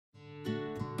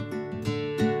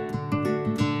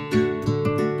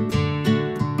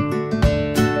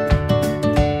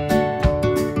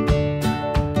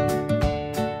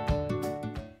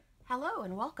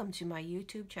welcome to my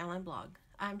YouTube channel and blog.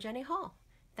 I'm Jenny Hall.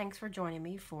 Thanks for joining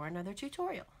me for another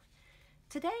tutorial.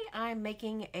 Today I'm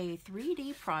making a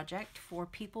 3D project for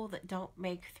people that don't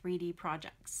make 3D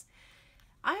projects.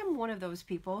 I am one of those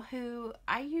people who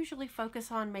I usually focus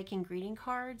on making greeting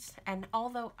cards, and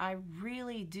although I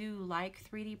really do like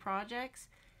 3D projects,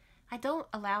 I don't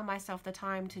allow myself the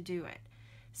time to do it.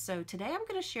 So today I'm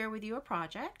going to share with you a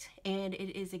project, and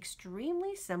it is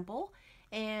extremely simple,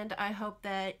 and I hope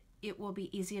that it will be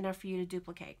easy enough for you to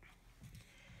duplicate.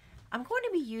 I'm going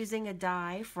to be using a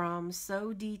die from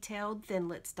Detailed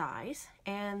Thinlits Dies,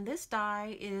 and this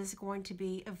die is going to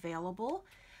be available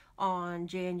on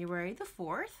January the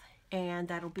 4th, and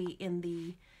that'll be in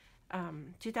the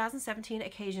 2017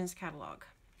 Occasions catalog.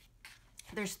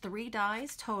 There's 3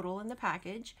 dies total in the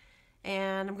package,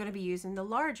 and I'm going to be using the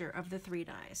larger of the 3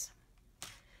 dies.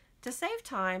 To save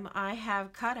time, I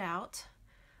have cut out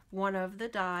one of the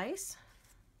dies,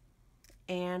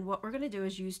 and what we're going to do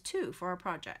is use 2 for our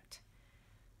project.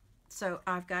 So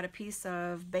I've got a piece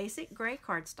of basic gray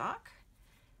cardstock.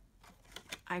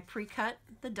 I pre-cut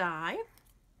the die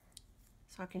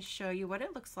so I can show you what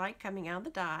it looks like coming out of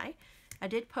the die. I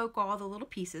did poke all the little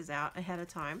pieces out ahead of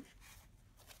time.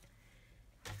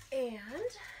 And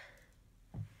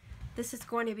this is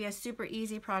going to be a super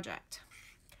easy project.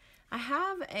 I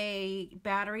have a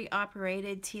battery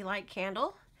operated tea light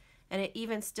candle, and it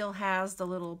even still has the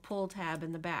little pull tab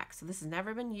in the back, so this has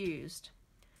never been used.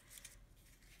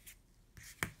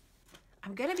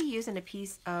 I'm going to be using a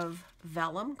piece of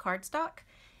vellum cardstock,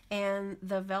 and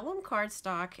the vellum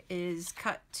cardstock is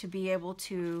cut to be able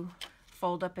to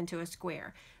fold up into a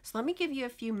square. So let me give you a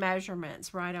few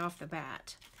measurements right off the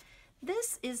bat.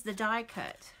 This is the die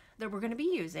cut that we're going to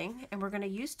be using, and we're going to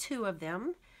use 2 of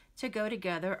them to go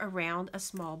together around a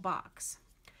small box.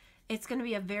 It's going to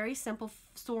be a very simple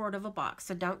sort of a box,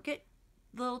 so don't get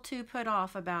a little too put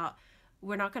off about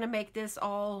we're not going to make this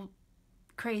all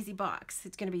crazy box.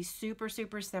 It's going to be super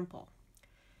simple.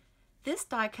 This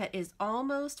die cut is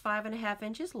almost 5.5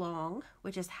 inches long,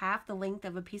 which is half the length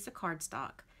of a piece of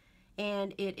cardstock,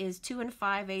 and it is 2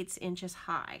 5/8 inches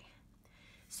high.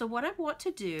 So what I want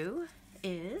to do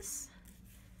is,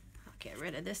 I'll get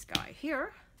rid of this guy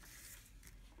here.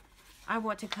 I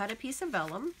want to cut a piece of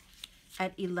vellum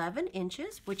at 11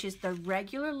 inches, which is the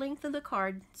regular length of the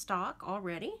cardstock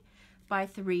already, by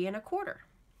 3 1/4.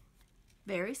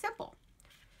 Very simple.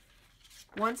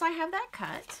 Once I have that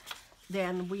cut,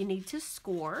 then we need to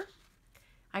score.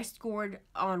 I scored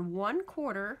on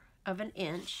 1/4 of an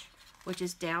inch, which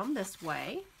is down this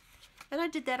way, and I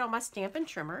did that on my Stampin'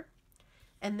 trimmer.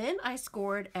 And then I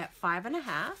scored at 5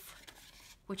 1/2,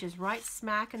 which is right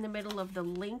smack in the middle of the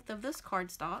length of this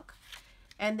cardstock.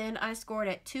 And then I scored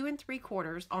at 2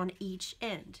 3/4 on each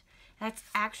end. That's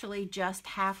actually just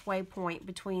halfway point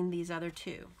between these other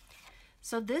 2.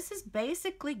 So this is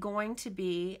basically going to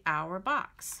be our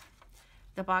box.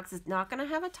 The box is not going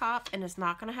to have a top, and it's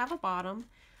not going to have a bottom.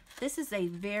 This is a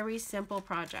very simple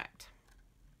project.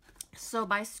 So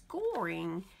by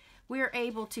scoring, we're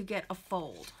able to get a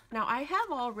fold. Now I have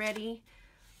already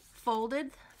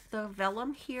folded the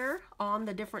vellum here on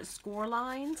the different score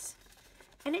lines.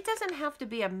 And it doesn't have to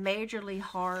be a majorly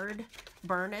hard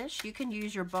burnish. You can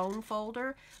use your bone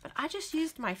folder, but I just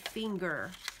used my finger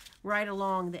right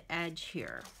along the edge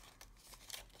here.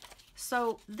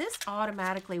 So this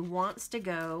automatically wants to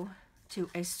go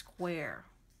to a square,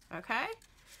 okay?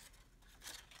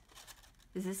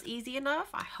 Is this easy enough?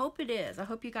 I hope it is. I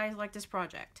hope you guys like this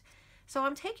project. So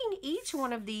I'm taking each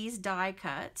one of these die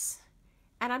cuts,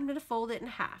 and I'm going to fold it in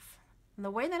half. And the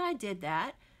way that I did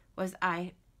that was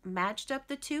I matched up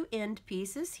the 2 end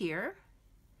pieces here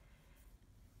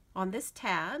on this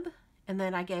tab, and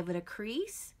then I gave it a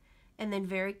crease, and then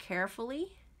very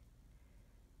carefully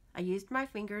I used my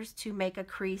fingers to make a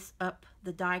crease up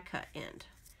the die cut end.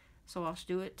 So I'll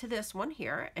do it to this one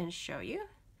here and show you.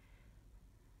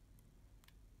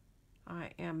 I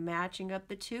am matching up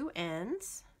the 2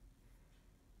 ends,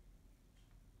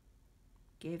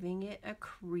 giving it a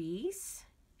crease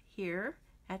here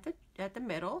at the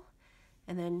middle,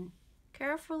 and then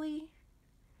carefully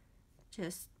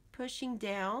just pushing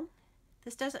down.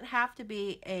 This doesn't have to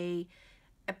be a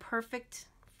perfect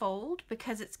fold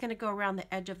because it's going to go around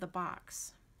the edge of the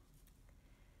box.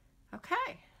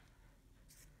 Okay.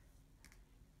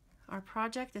 Our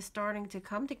project is starting to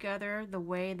come together the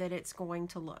way that it's going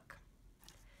to look.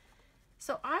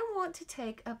 So I want to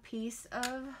take a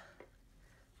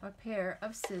pair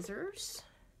of scissors,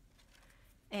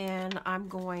 and I'm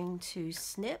going to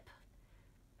snip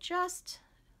just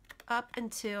up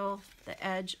until the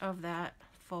edge of that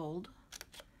fold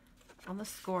on the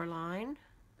score line.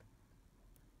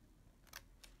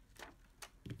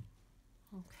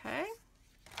 Okay.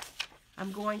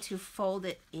 I'm going to fold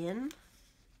it in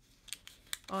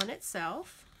on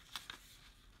itself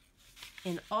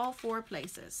in all 4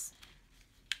 places.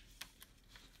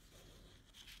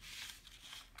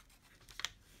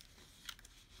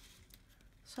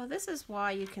 So this is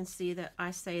why you can see that I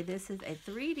say this is a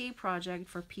 3D project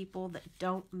for people that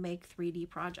don't make 3D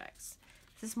projects.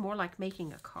 This is more like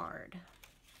making a card.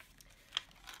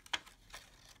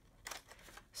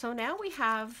 So now we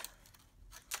have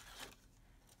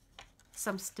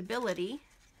some stability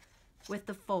with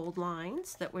the fold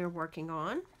lines that we're working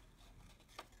on.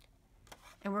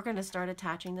 And we're going to start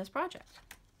attaching this project.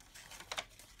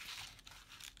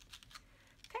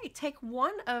 Okay, take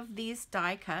one of these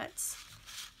die cuts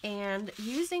and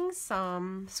using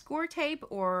some score tape,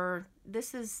 or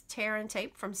this is tear and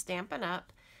tape from Stampin'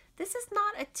 Up. This is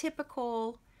not a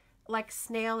typical like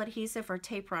snail adhesive or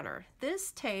tape runner.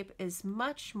 This tape is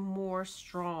much more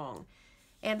strong.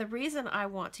 And the reason I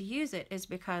want to use it is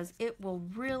because it will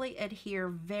really adhere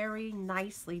very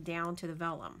nicely down to the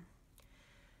vellum.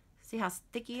 See how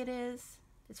sticky it is?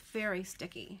 It's very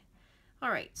sticky. All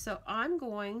right, so I'm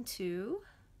going to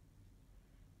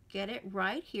get it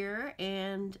right here,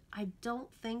 and I don't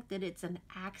think that it's an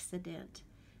accident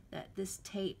that this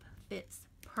tape fits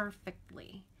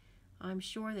perfectly. I'm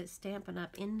sure that Stampin'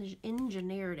 Up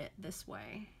engineered it this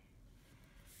way.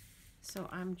 So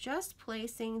I'm just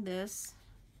placing this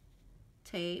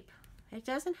tape. It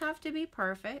doesn't have to be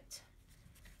perfect.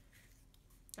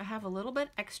 I have a little bit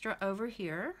extra over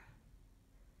here.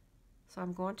 So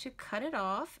I'm going to cut it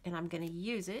off, and I'm going to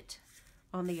use it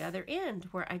on the other end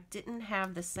where I didn't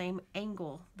have the same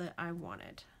angle that I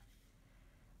wanted.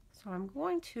 So I'm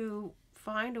going to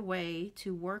find a way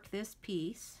to work this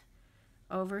piece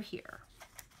over here.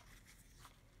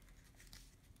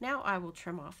 Now I will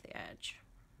trim off the edge.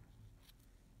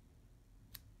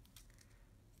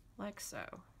 Like so.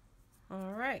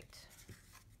 All right.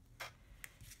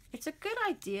 It's a good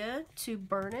idea to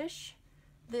burnish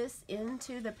this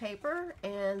into the paper,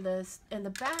 and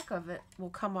the back of it will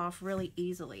come off really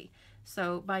easily.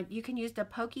 So you can use the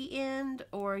pokey end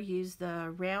or use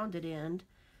the rounded end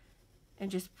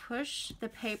and just push the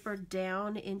paper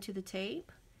down into the tape,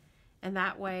 and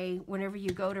that way whenever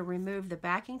you go to remove the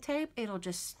backing tape, it'll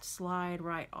just slide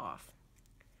right off.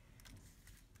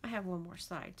 I have one more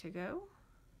side to go.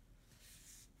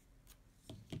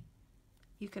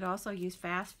 You could also use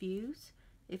fast fuse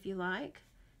if you like.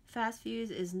 Fast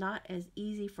fuse is not as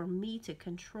easy for me to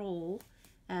control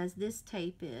as this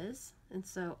tape is, and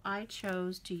so I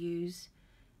chose to use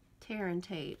tear and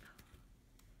tape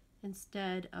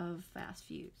instead of fast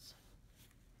fuse.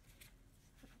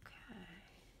 Okay.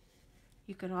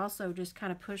 You can also just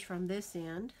kind of push from this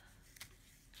end.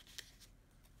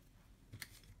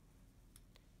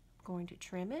 I'm going to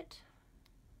trim it.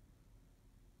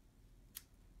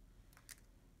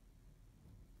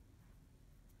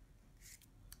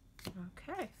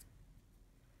 Okay,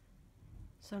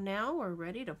 so now we're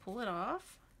ready to pull it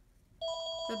off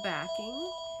the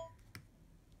backing.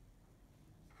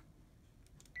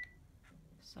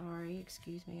 Sorry,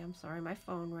 excuse me, I'm sorry, my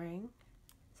phone rang.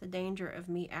 It's a danger of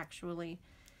me actually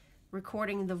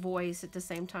recording the voice at the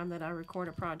same time that I record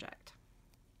a project.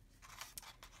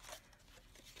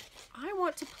 I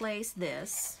want to place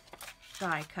this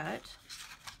die cut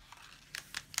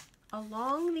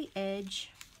along the edge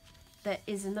that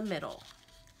is in the middle.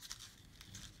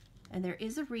 And there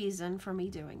is a reason for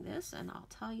me doing this, and I'll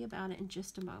tell you about it in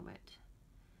just a moment.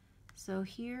 So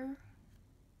here,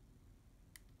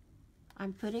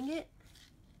 I'm putting it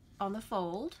on the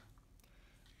fold,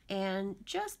 and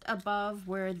just above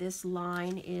where this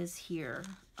line is here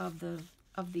of the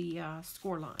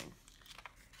score line.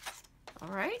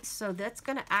 All right, so that's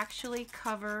gonna actually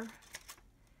cover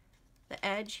the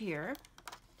edge here.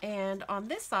 And on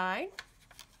this side,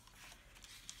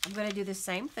 I'm going to do the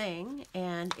same thing,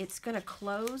 and it's going to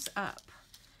close up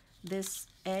this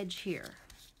edge here.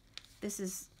 This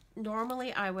is,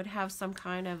 normally I would have some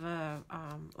kind of a,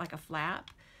 like a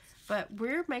flap, but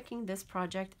we're making this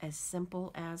project as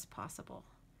simple as possible.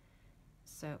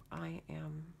 So I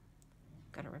am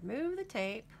going to remove the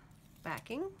tape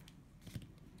backing.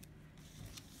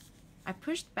 I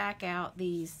pushed back out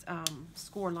these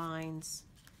score lines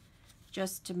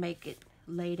just to make it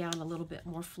lay down a little bit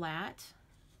more flat.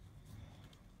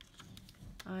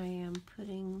 I am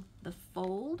putting the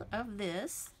fold of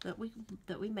this that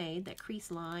we made, that crease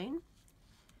line.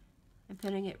 I'm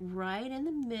putting it right in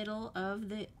the middle of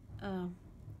the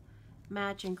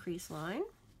matching crease line,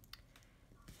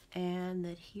 and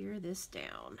adhere this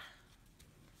down.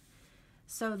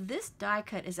 So this die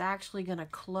cut is actually going to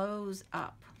close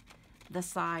up the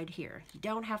side here. You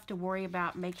don't have to worry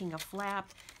about making a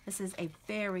flap. This is a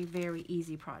very, very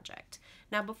easy project.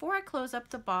 Now before I close up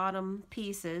the bottom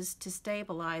pieces to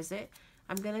stabilize it,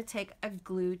 I'm going to take a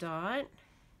glue dot,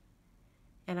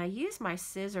 and I use my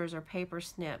scissors or paper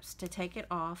snips to take it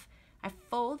off. I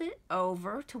fold it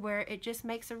over to where it just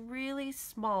makes a really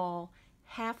small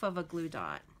half of a glue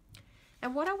dot.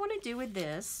 And what I want to do with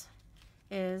this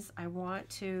is I want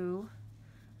to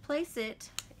place it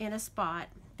in a spot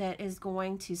that is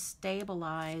going to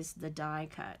stabilize the die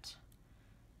cut.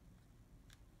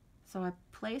 So I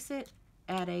place it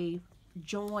at a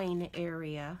join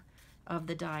area of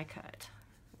the die cut.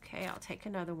 Okay, I'll take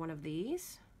another one of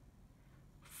these,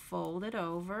 fold it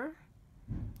over.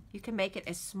 You can make it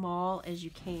as small as you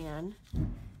can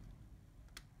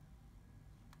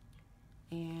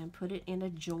and put it in a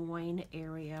join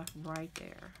area right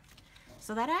there.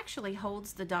 So that actually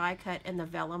holds the die cut and the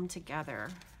vellum together.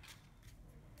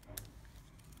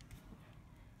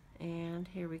 And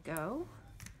here we go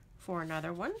for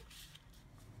another one.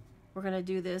 We're going to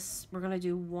do this, we're going to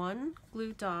do one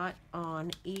glue dot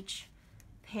on each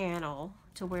panel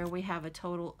to where we have a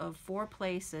total of 4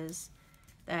 places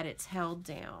that it's held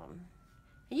down.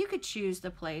 And you could choose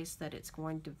the place that it's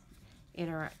going to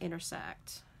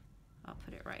intersect. I'll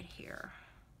put it right here.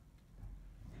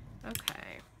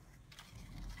 Okay.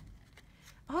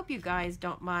 I hope you guys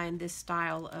don't mind this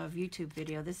style of YouTube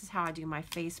video. This is how I do my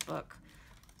Facebook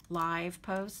live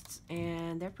posts,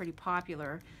 and they're pretty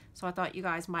popular, so I thought you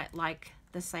guys might like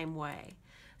the same way.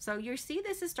 So you see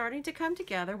this is starting to come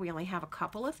together. We only have a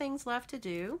couple of things left to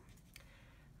do.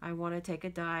 I want to take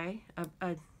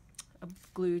a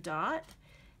glue dot,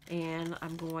 and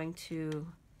I'm going to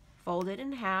fold it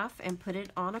in half and put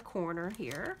it on a corner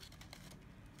here.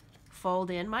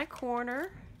 Fold in my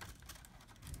corner,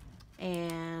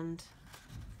 and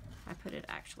I put it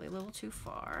actually a little too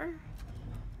far.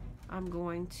 I'm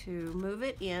going to move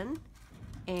it in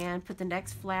and put the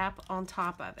next flap on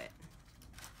top of it.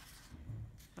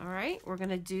 All right, we're going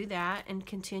to do that and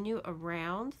continue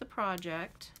around the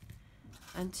project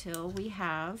until we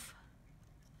have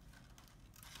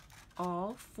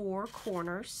all 4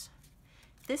 corners.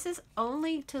 This is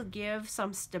only to give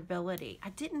some stability. I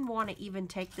didn't want to even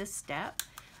take this step,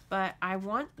 but I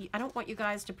don't want you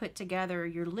guys to put together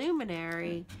your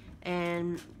luminary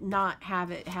and not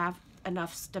have it have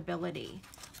enough stability.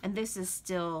 And this is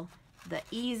still the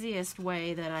easiest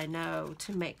way that I know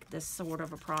to make this sort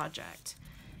of a project.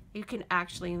 You can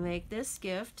actually make this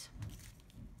gift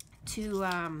to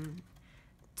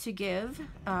give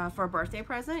for a birthday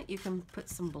present. You can put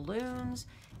some balloons.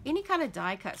 Any kind of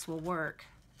die cuts will work.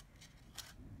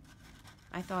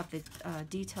 I thought the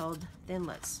Detailed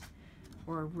Thinlits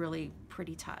were a really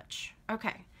pretty touch.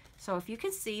 Okay, so if you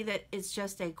can see that it's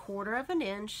just 1/4 of an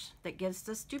inch that gives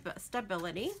the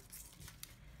stability.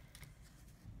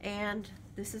 And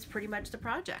this is pretty much the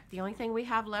project. The only thing we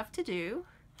have left to do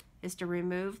is to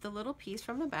remove the little piece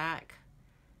from the back,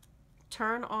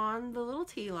 turn on the little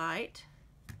tea light,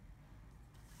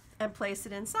 and place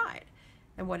it inside.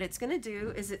 And what it's going to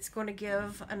do is it's going to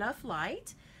give enough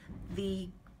light. The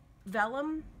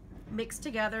vellum mixed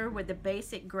together with the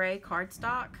basic gray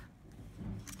cardstock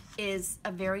is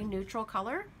a very neutral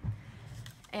color,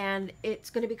 and it's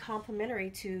going to be complementary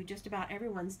to just about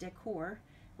everyone's decor.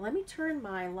 Let me turn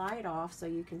my light off so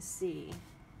you can see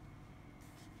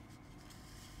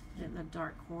in the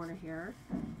dark corner here.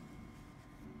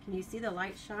 Can you see the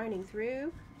light shining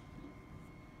through?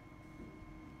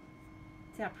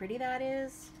 See how pretty that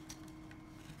is?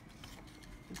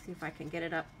 Let's see if I can get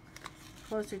it up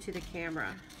closer to the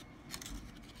camera.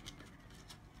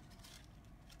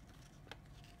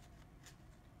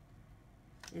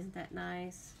 Isn't that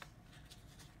nice?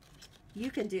 You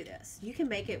can do this. You can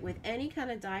make it with any kind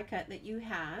of die cut that you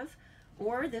have,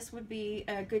 or this would be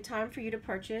a good time for you to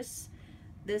purchase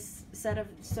this set of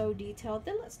So Detailed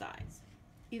Thinlits Dies.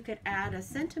 You could add a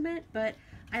sentiment, but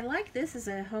I like this as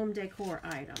a home decor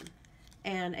item.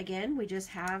 And again, we just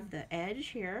have the edge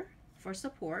here for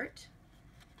support.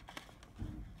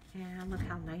 And look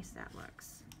how nice that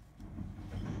looks.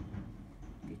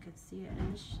 You can see it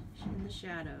in the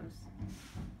shadows.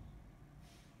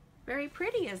 Very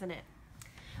pretty, isn't it?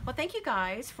 Well, thank you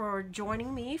guys for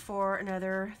joining me for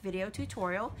another video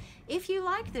tutorial. If you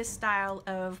like this style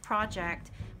of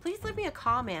project, please leave me a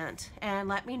comment and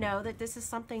let me know that this is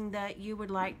something that you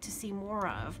would like to see more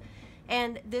of.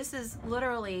 And this is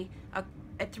literally a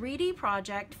 3D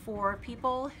project for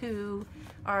people who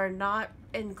are not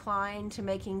inclined to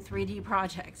making 3D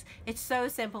projects. It's so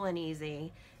simple and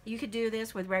easy. You could do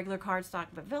this with regular cardstock,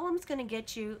 but vellum's going to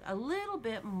get you a little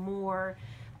bit more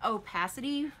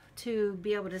opacity to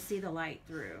be able to see the light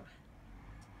through.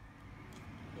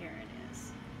 There it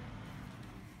is.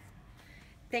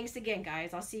 Thanks again,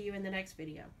 guys. I'll see you in the next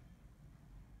video.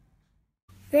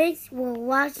 Thanks for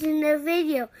watching the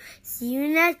video. See you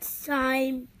next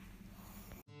time.